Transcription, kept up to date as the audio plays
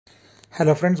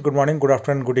Hello friends, good morning, good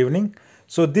afternoon, good evening.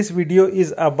 So this video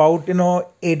is about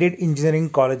aided engineering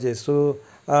colleges. So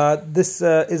this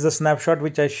is a snapshot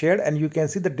which I shared, and you can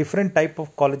see the different type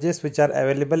of colleges which are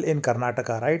available in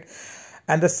Karnataka, right?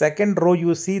 And the second row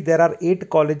you see there are 8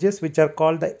 colleges which are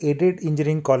called the aided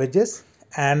engineering colleges,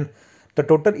 and the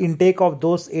total intake of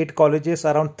those 8 colleges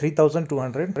around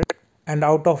 3,200, and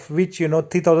out of which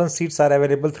 3,000 seats are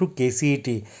available through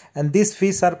Kcet, and these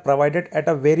fees are provided at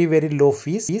a very low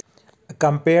fees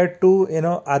compared to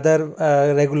other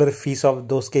regular fees of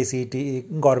those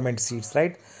Kcet government seats,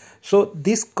 right? So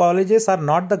these colleges are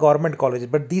not the government colleges,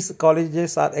 but these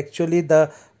colleges are actually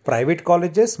the private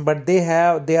colleges, but they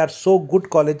are so good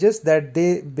colleges that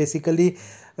they basically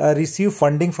receive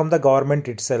funding from the government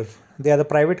itself. They are the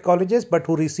private colleges but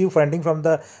who receive funding from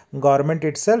the government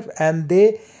itself, and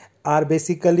they are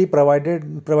basically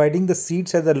providing the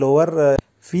seats at the lower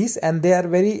fees, and they are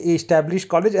very established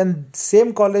college. And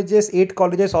same colleges, 8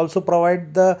 colleges, also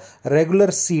provide the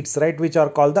regular seats, right, which are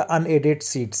called the unaided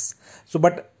seats. So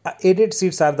but aided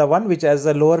seats are the one which has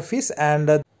the lower fees,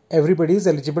 and everybody is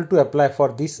eligible to apply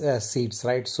for these seats,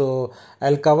 right? So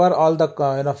I'll cover all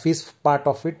the fees part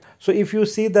of it. So if you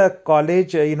see the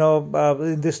college in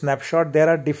this snapshot, there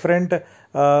are different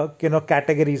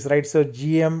categories, right? So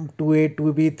GM 2A,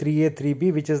 2B, 3A,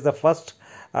 3B, which is the first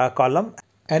column,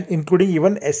 and including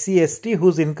even SC/ST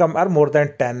whose income are more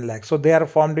than 10 lakhs. So they are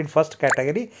formed in first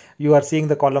category. You are seeing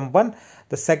the column 1.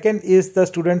 The second is the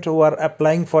students who are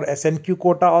applying for SNQ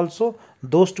quota also,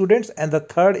 those students, and the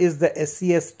third is the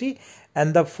SC/ST,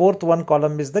 and the fourth one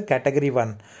column is the category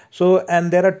 1. So,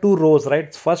 and there are 2 rows,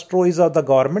 right? First row is of the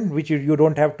government, which you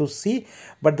don't have to see,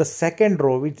 but the second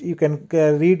row, which you can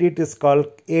read, it is called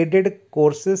aided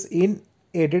courses in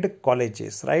aided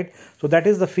colleges, right? So that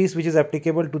is the fees which is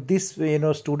applicable to these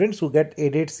students who get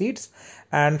aided seats.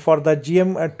 And for the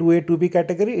GM 2A 2B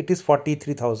category, it is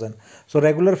 43,000. So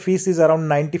regular fees is around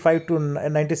 95 to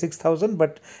 96,000,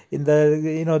 but in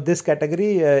the this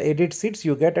category aided seats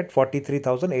you get at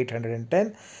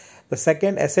 43,810. The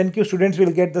second SNQ students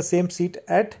will get the same seat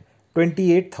at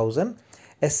 28,000.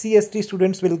 SC/ST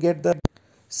students will get the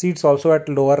seats also at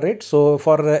lower rate. So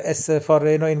for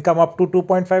income up to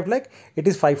 2.5 lakh, it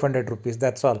is 500 rupees,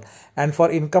 that's all. And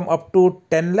for income up to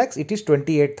 10 lakhs, it is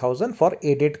 28,000 for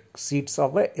aided seats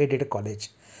of a aided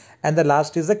college. And the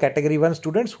last is the category 1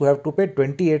 students who have to pay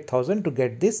 28,000 to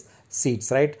get these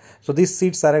seats, right? So these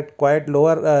seats are at quite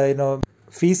lower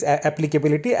fees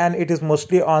applicability, and it is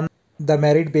mostly on the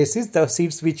merit basis, the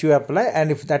seats which you apply,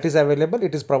 and if that is available,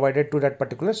 it is provided to that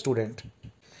particular student.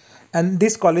 And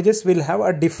these colleges will have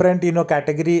a different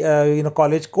category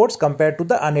college codes compared to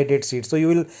the unaided seats. So you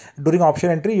will, during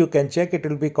option entry, you can check, it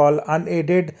will be called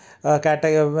unaided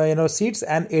seats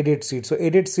and aided seats. So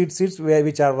aided seats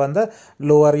which are on the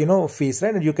lower fees,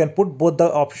 right? And you can put both the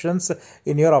options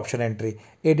in your option entry,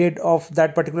 aided of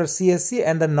that particular CSC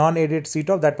and the non-aided seat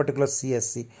of that particular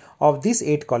CSC of these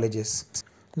 8 colleges.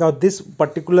 Now this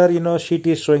particular sheet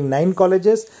is showing 9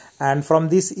 colleges, and from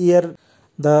this year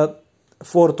the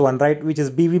fourth one, right, which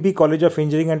is BVB College of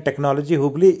Engineering and Technology,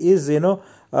 Hubli, is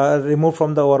removed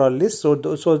from the overall list. So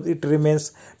it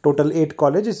remains total 8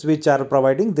 colleges which are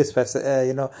providing this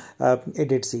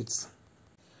aided seats.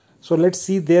 So let's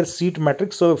see their seat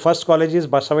matrix. So first college is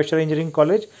Basaveshwar Engineering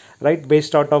College, right,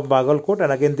 based out of Bangalore,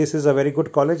 and again this is a very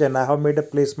good college, and I have made a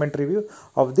placement review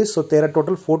of this. So there are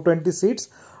total 420 seats,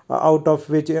 out of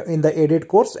which in the aided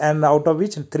course, and out of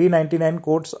which 399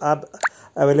 courses are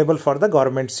available for the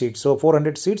government seats. So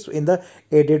 400 seats in the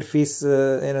aided fees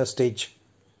stage.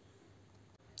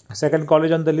 Second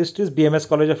college on the list is BMS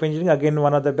College of Engineering, again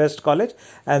one of the best college,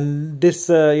 and this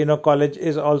college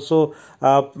is also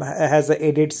has the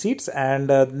aided seats, and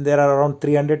there are around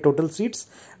 300 total seats,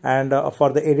 and for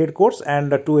the aided course,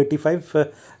 and 285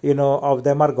 of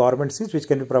them are government seats which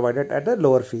can be provided at a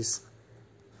lower fees.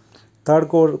 Third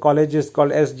college is called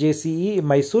SJCE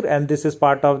Mysore, and this is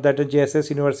part of that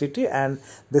JSS University, and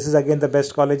this is again the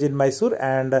best college in Mysore,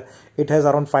 and it has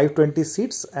around 520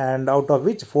 seats, and out of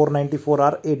which 494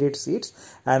 are aided seats,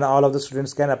 and all of the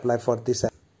students can apply for this.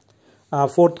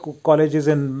 Fourth college is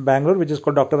in Bangalore, which is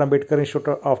called Dr. Ambedkar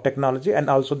Institute of Technology, and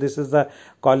also this is the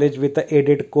college with the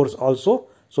aided course also.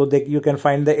 So you can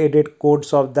find the aided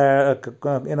codes of the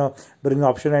during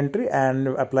option entry and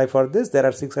apply for this. There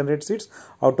are 600 seats,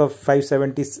 out of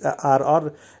 570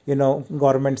 are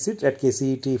government seats at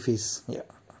Kcet fees. Yeah.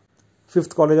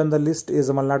 Fifth college on the list is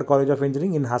Malnad College of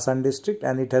Engineering in Hassan district,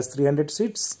 and it has 300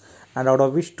 seats, and out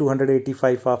of which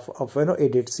 285 of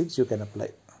aided seats you can apply.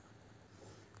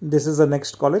 This is the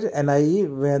next college, NIE,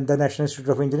 when the National Institute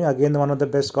of Engineering, again one of the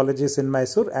best colleges in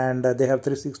Mysore, and they have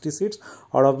 360 seats,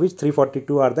 out of which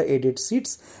 342 are the aided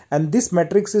seats. And this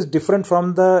matrix is different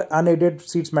from the unaided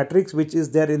seats matrix, which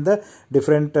is there in the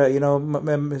different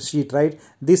sheet, right?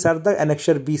 These are the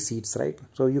Annexure B seats, right?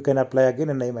 So you can apply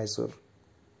again in NIE Mysore.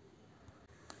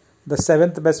 The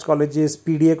 7th best college is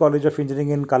PDA College of Engineering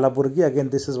in Kalaburgi.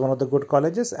 Again, this is one of the good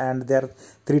colleges, and there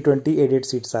 320 aided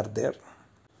seats are there.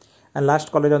 And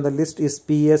last college on the list is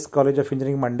PES College of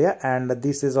Engineering Mandya, and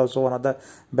this is also one of the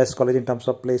best college in terms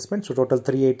of placement. So total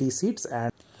 380 seats, and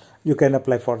you can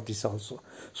apply for this also.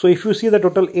 So if you see the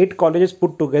total 8 colleges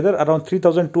put together, around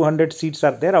 3,200 seats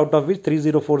are there, out of which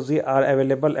 3040 are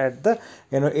available at the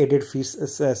aided fees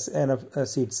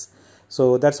seats.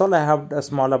 So that's all. I have a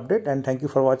small update, and thank you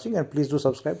for watching, and please do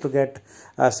subscribe to get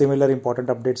similar important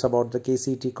updates about the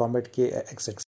Kcet, Comedk, etc.